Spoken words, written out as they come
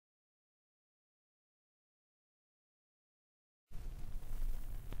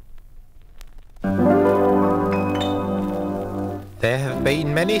There have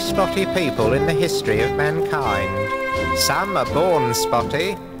been many spotty people in the history of mankind. Some are born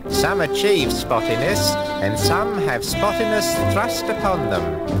spotty, some achieve spottiness, and some have spottiness thrust upon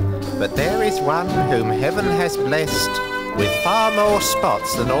them. But there is one whom heaven has blessed with far more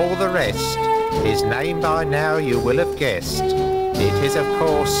spots than all the rest. His name by now you will have guessed. It is of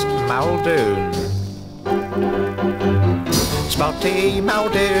course Muldoon. Spotty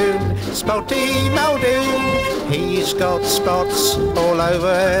Muldoon, Spotty Muldoon, he's got spots all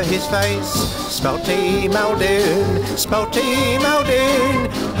over his face. Spotty Muldoon, Spotty Muldoon,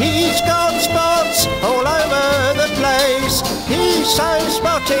 he's got spots all over the place. He's so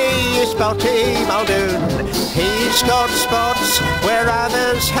spotty, Spotty Muldoon, he's got spots where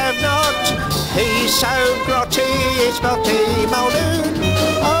others have not. He's so grotty, Spotty Muldoon,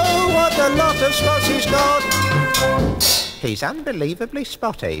 oh what a lot of spots he's got. He's unbelievably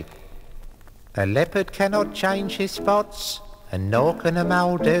spotty. A leopard cannot change his spots, and nor can a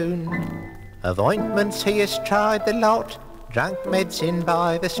Muldoon. Of ointments he has tried the lot, drunk medicine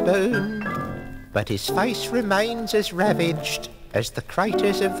by the spoon, but his face remains as ravaged as the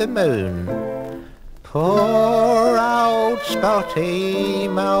craters of the moon. Poor old Spotty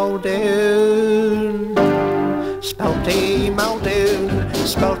Muldoon. Spotty Muldoon,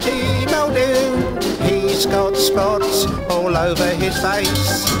 Spotty Muldoon, he's got spots all over his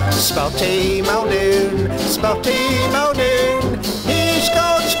face. Spotty Muldoon, Spotty Muldoon, he's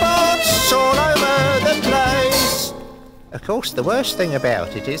got spots all over the place. Of course, the worst thing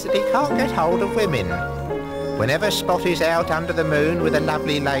about it is that he can't get hold of women. Whenever Spotty's out under the moon with a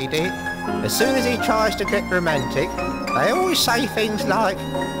lovely lady, as soon as he tries to get romantic, they always say things like,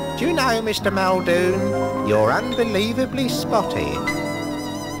 "Do you know, Mr. Muldoon, you're unbelievably spotty."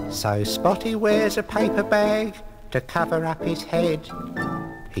 So Spotty wears a paper bag to cover up his head.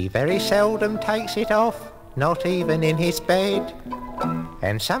 He very seldom takes it off, not even in his bed.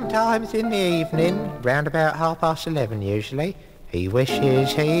 And sometimes in the evening, round about 11:30 usually, he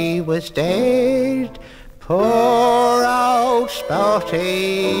wishes he was dead. Poor old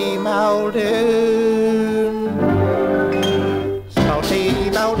Spotty Muldoon. Spotty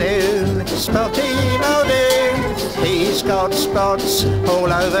Muldoon, Spotty Muldoon, he's got spots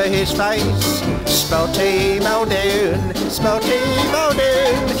all over his face. Spotty Muldoon, Spotty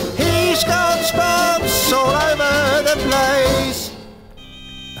Muldoon, he's got spots all over the place.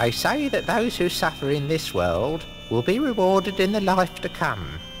 They say that those who suffer in this world will be rewarded in the life to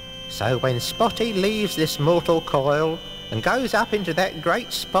come. So when Spotty leaves this mortal coil and goes up into that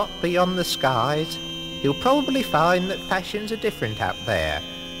great spot beyond the skies, he'll probably find that fashions are different up there,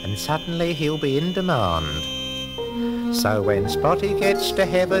 and suddenly he'll be in demand. So when Spotty gets to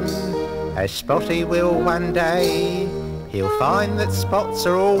heaven, as Spotty will one day, he'll find that spots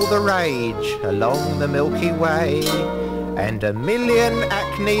are all the rage along the Milky Way, and 1,000,000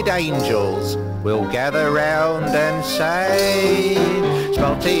 acne'd angels will gather round and say,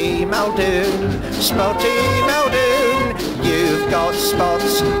 "Spotty Muldoon, Spotty Muldoon, you've got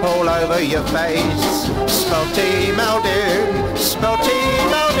spots all over your face. Spotty Muldoon, Spotty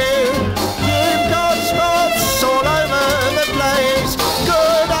Muldoon, you've got spots all over the place.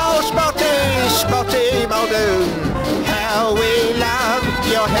 Good old Spotty, Spotty Muldoon, how we love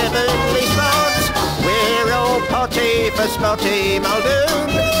your heavenly spots. We're all potty for Spotty Muldoon,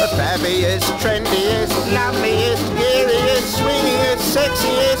 the fabbiest, trendiest, loveliest, geariest, swingiest,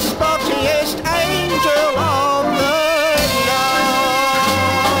 sexiest, spottiest angel on the lot."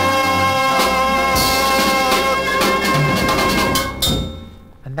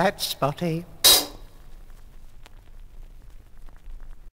 And that's Spotty.